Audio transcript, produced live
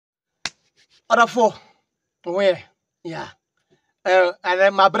Other four, where? Yeah. And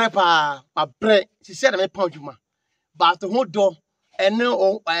then my bread, she said, I'm a pound you, but the whole door, and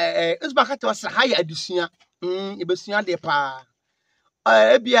no, it's back to us a higher edition. It was the pa.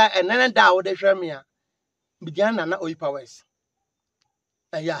 Ebia, and then down the Shamia began an oil powers.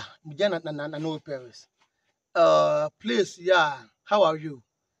 Yeah, began an oil powers. Please, yeah, how are you?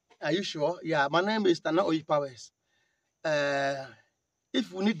 Are you sure? Yeah, my name is Nana Oil Powers. Uh,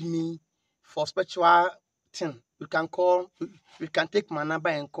 if you need me for spiritual thing, you can take my number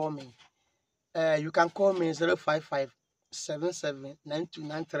and call me. You can call me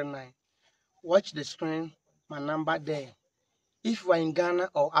 055-77-92939. Watch the screen, my number there. If you are in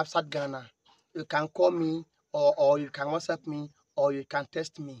Ghana or outside Ghana, you can call me or you can WhatsApp me or you can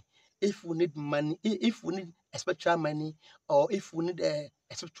text me. If you need money, if you need spiritual money or if you need a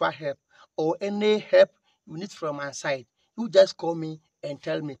spiritual help or any help you need from my side, you just call me and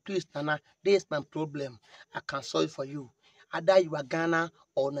tell me, please, Nana, this is my problem. I can solve it for you. Either you are Ghana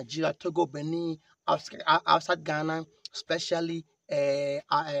or Nigeria, Togo, Benin, outside Ghana, especially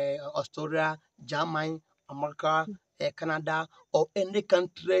Australia, Germany, America, Canada, or any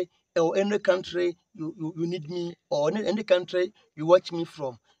country you need me, or any country you watch me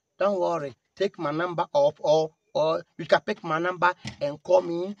from. Don't worry, take my number up, or you can pick my number and call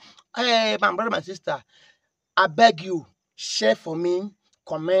me. Hey, my brother, my sister, I beg you, share for me,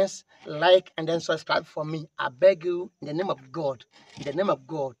 comments, like, and then subscribe for me. I beg you, in the name of God,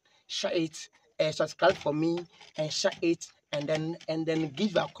 share it, subscribe for me, and share it, and then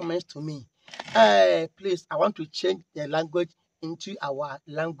give your comments to me. Please, I want to change the language into our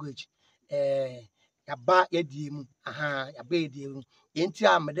language. Yaba yedimu, yaba yedimu. Yenti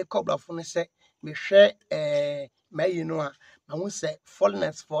a mede kobla fune se me hwe me you know a ma hu se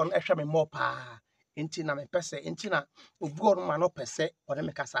foreigners for no ehwe me more pa. Enti na me pese enti na obu onu ma no pese ode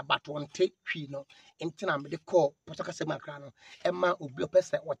me kasa but won te hwi no enti na me de call potaka se makra no ema obi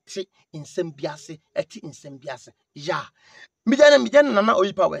opese wote nsem biase eti nsem biase ya mijana Nana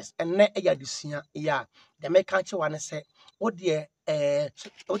Oil Powers enne eya dusua ya de me kan che wane se wo de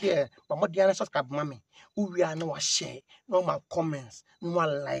mamodiana subscribe mami uwia na wa share no ma comments no ma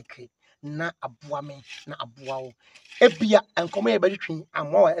like na aboa me na aboa wo ebia enkomo ye betwin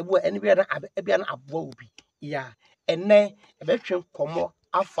amawa ebu enibia na ebia na aboa obi ya enne ebetwin komo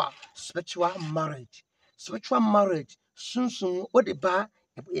afa spiritual marriage sunsun wo de ba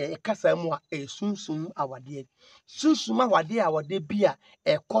kasa mu a sunsun awade awade bia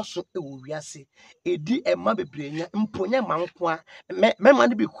ekoso ewo wiase edi ema bebrenya mponya manko a mema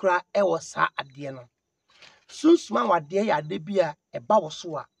ne bi kura ewo sa ade no sunsun awade ya ade bia eba wo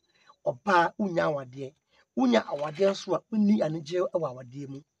so a oba unya awade nso a unni anije ewo awade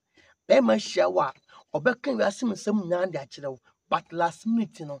mu be ma hia wa obeka wiase msem nya ande a kire but last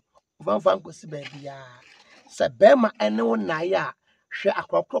minute no van kosi ba bia se be ma ene wo na ya hwe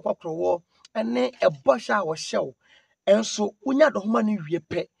akrokro ene ebosha a wo hyew enso unya do homa ne wie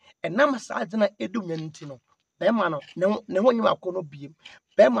pe enam saade na edum nya nti no be ma no ne ho nyima akono biem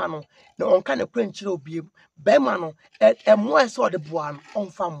be ma no ne onka ne kwankyire obiem be ma no emo ese ode boa no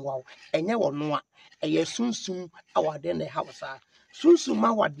onfa moa enye wo no a eye sunsun awade na hausa sunsun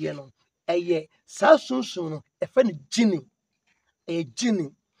ma wade no eye sa sunsun no efe ne gini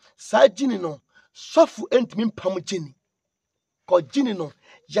gini sa gini no sofu entimi mpam gini ko gini no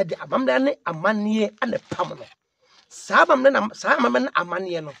yade amamda ne amanie ane pam no sa amamda ne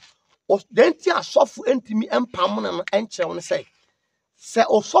amanie no o denti asofu entimi empam no enkyerɛ no se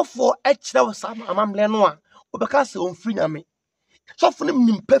osofo ekyerɛ wo sa amamle no a obeka se onfiri nyame sofu ne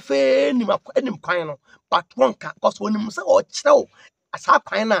nimpefe nim kwan no but wonka cause onim se o kyerɛ wo asa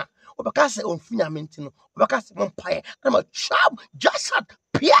kwan na obeka se onfiri nyame nti no obeka se mompae na ma chab jasad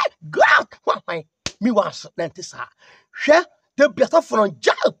pia ground why me was nante sa hwɛ the better for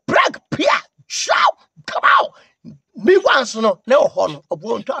jail brag pia chab come out me once no na ho no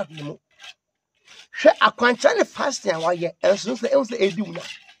obo nto ahwemu hwɛ akwankyɛ ne fasting a wayɛ enso se edi mu na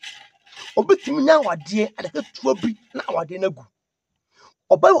obetimi nya wade adaka tuo bi na wade na gu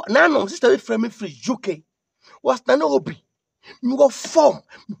oba na no sister we frame free UK was na no obi me go form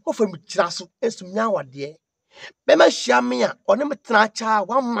me go from tira so enso nya wade be ma hia me a one me tena cha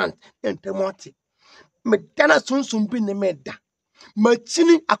 1 month entemote me dana sunsun bi ne me da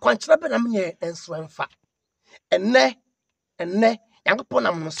machini akwankyerɛ be na me ye enso enfa enne yankopɔ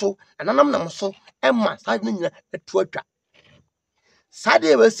nam no so ananam nam so emma sade no nyina atu atwa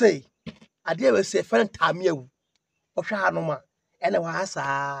sade we say ade we say fan tame awu ohwa hanom a ene wa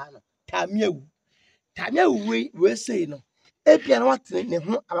hasa no tame awu we say no ebia na watene ne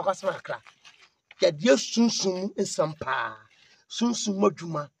ho abakwasema akra yade sunsun nsampa sunsun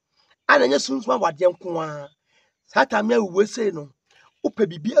madwuma ana nya sunsum awade nko a saa time a we say no ope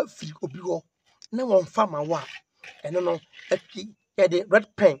bibi afiri obi ho na won fa ma wa eno no atwi ye de red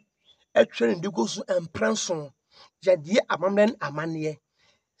pen atwe ne go so emprenso je de amane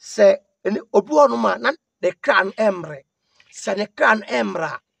se obi ho no ma na de kran emre se ne kran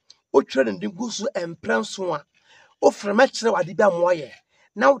emra o twe ne go so emprenso a o frema kire wade bi amoye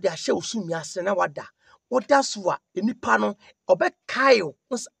na wo de ahye osumi ase na wada woda so a enipa no obekayo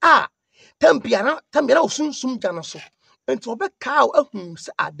a tambia na osunsum gya so enti obekayo ahum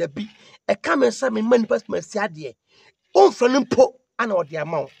se adabi e ka me se me mani pas masi ade o mfra no mpo ana ode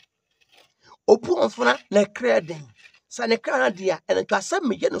ama wo opu onfra na kra den sa ne kra na dia ene to asem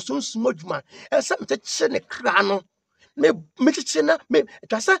me ye no sunsum adwuma e se me cheche ne kra no me cheche na me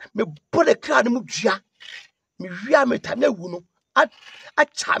to asa me bo ne kra no mu dua me wia me ta na wu no a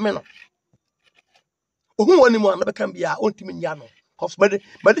cha me no ohun woni mu na beka bia ontimi nya no cause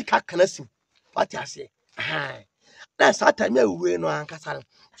bade ka kanasim what you say na sa time a we no ankasa no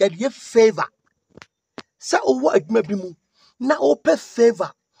ye de favor sa owo adwuma bi mu na o pe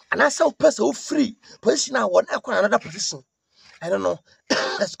favor and asa o person o free position a won akwa another position I don't know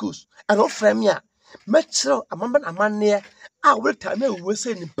excuse I don't frame ya metro amamba na manne a we time a we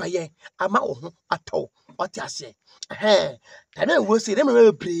say ni baye ama oho ato what you say time a we say dem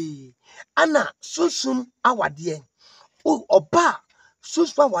me pray ana sunsum awade oba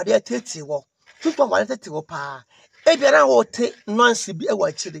sunsum awade tete wo sunsum awade tete wo pa e biara wo te nonse bi e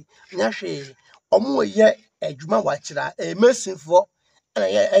wa kire nya hwe omo ye adwuma wa kira mesinfo ana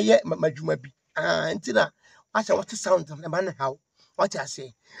ye madwuma bi ntina acha what sound na man how what you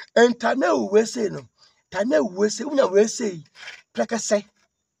say entana we say no tana we say unya we say prekase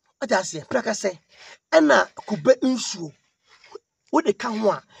what you say prekase ana kube nsuo wo de ka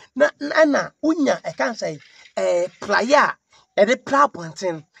ho a na unya e kan say playa e de pra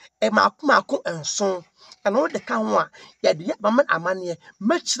ponten e maako enson ana wo de ka ho a ye de mama amane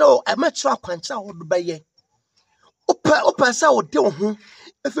mechiro akwancha wo do baye opa sa wo de ho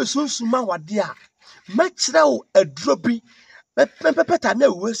efe sunsuma wade a mechiro wo aduro bi pepeta na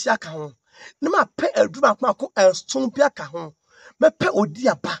ewusi aka ho na ma pe aduro maako enson bi aka ho mepe odi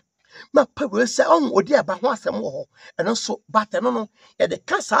aba ma pe we se on odi aba ho asem wo eno so but eno no ye de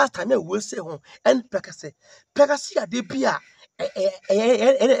ka sa ata na we se ho en pekase ya de bia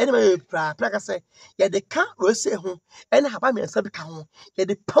pekase ye de ka we se ho en haba me nsa bi ka ho ye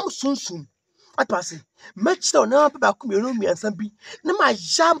de pam sunsun atwase mechiro na pa ba ku me no mi nsa bi na ma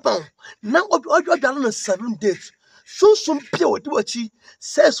jambon na obi no 7 days sunsum pia odi wachi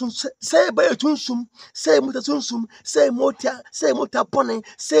say ba sunsum say muta sunsum say mota pone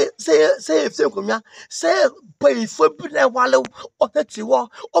say komya say ba fo bi na wale o tete wo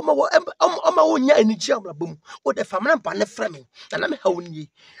o ma wo nya aniji amlabum o de famna mpa ne frame na me ha woni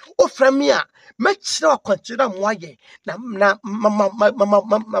o frame a me kire akwankyira mo aye na mama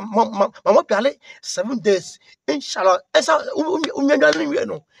dwale 7 days inshallah esa unya nwi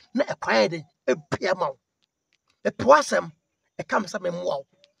no na ekwan de epia ma e poasem e kam sa me mo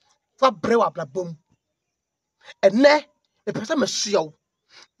fa brewa blabom ene e pesa me hyew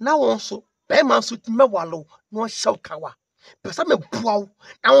na won so be ma so ti mewalo no hyew kawa pesa me buaw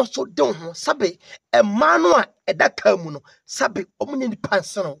na won so de ho sabe e ma no a e da ka mu no sabe omunye ni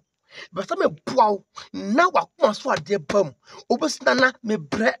panseno pesa me buaw na wakoma so ade bam obesina na me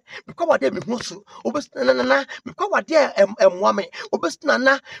bre me kwa wade me hu so obesina na me kwa wade emwa me obesina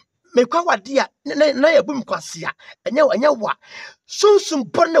na me kwa wade a na yabum kwasea anya wa sunsum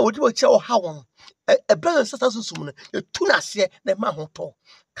borna wodi wachi o ha won e brother sister sunsum no e tu na ase na ma ho to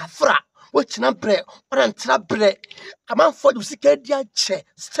kafra wo kina bre ora ntra bre amanfo du sika dia che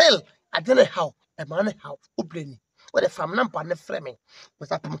still adene how e man how obreni what the fam number ne frame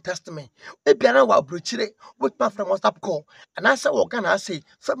with up testament e biara wa brochire with my friend WhatsApp call and I say organ say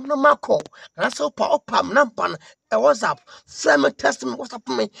from no call and I say opam number e WhatsApp frame testament WhatsApp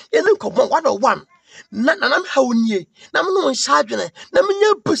me ye no come 101 na nam ha wonnie na me no nsa adwene na me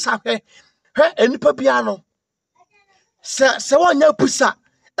nya busa hwe enipa bia no se wonya busa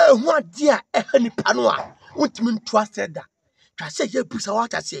ehu ade a ha nipa no a wontimi ntu aseda twase ye busa wa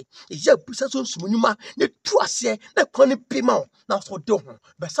twase ye busa so nsumunyuma ne tu ase na kwani pima na so de ho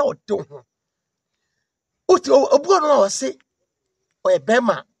be sa o de ho oti obuo no wa se o e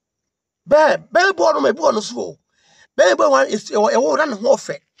bema be bo no me bo no so be wan e wo ran ho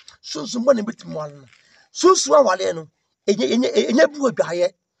ofe sunsumbo ne bitim wal sunsu awale no enye bu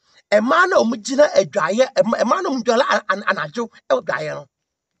adwaye e ma na omugina adwaye e ma na omudwala anajo e adwaye no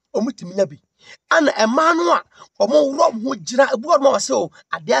omutimi nya bi ana e ma no a omo woro ho gina ebu no wase o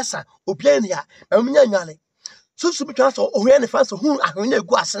ade asa obiani a eminya nwane sunsum twa so ohia ne fa so hu ahwene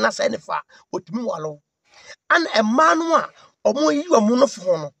egu ase na sa ne fa otimi walo an emma no a omo yi omo no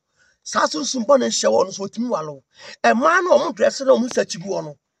fo no sa sunsum bɔ ne hye wɔ no so otimi walo emma no omo dress na omo sachi bu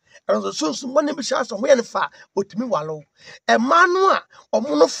no ɛno so sunsum bɔ ne bi hye so ho ne fa otimi walo emma no a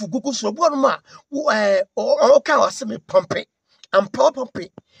omo no fu gugu so bu no ma o ka wase me pompe ampa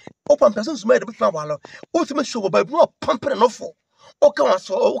pompe o pompe sunsum e de bituma walo o timi show ba bi no pompe no fo o ka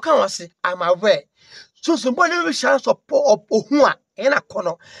wase am aware sunsum bɔ ne bi hye so ohu a na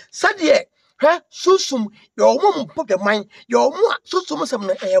kono sade susum your mom put the mind your mo susum some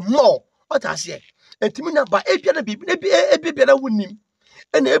more what I say etimi na ba ebia na bibi ebia na wonim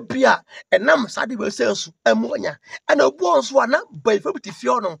na ebia enam sade we sensu emonya na obu onso na ba ifa biti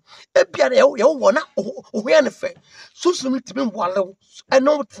fie no ebia na ye wo na ohwe ne fe susum timi wale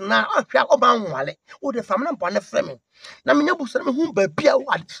eno tena ahwa oba nwale wo de fam na mpa na frɛ me na menya busa na me hu ba bia wo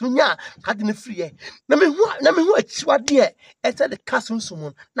adunya kade ne friye na me hu achiwade ete de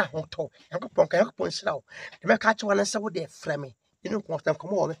kasunsum na hoto yakopon shira wo de me ka chiwa na se wo de frɛ me inu ko tan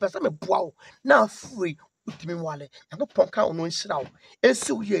komo wo me pesa me boa wo na free utimi wale yakopon ka ono shira wo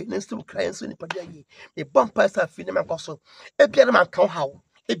ensi wo ye na ensi wo kra ensi ni padia ye me bompa sa fi ne me koso ebia na man kan hawo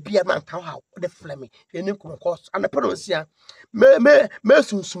ebia man kan hawo de frɛ me enu ko koso anapo no sia me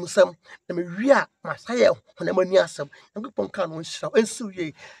sunsum sam na me wi a masaye ho na mani asam yakopon ka ono shira wo ensi wo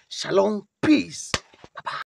ye shalom peace. Bye-bye.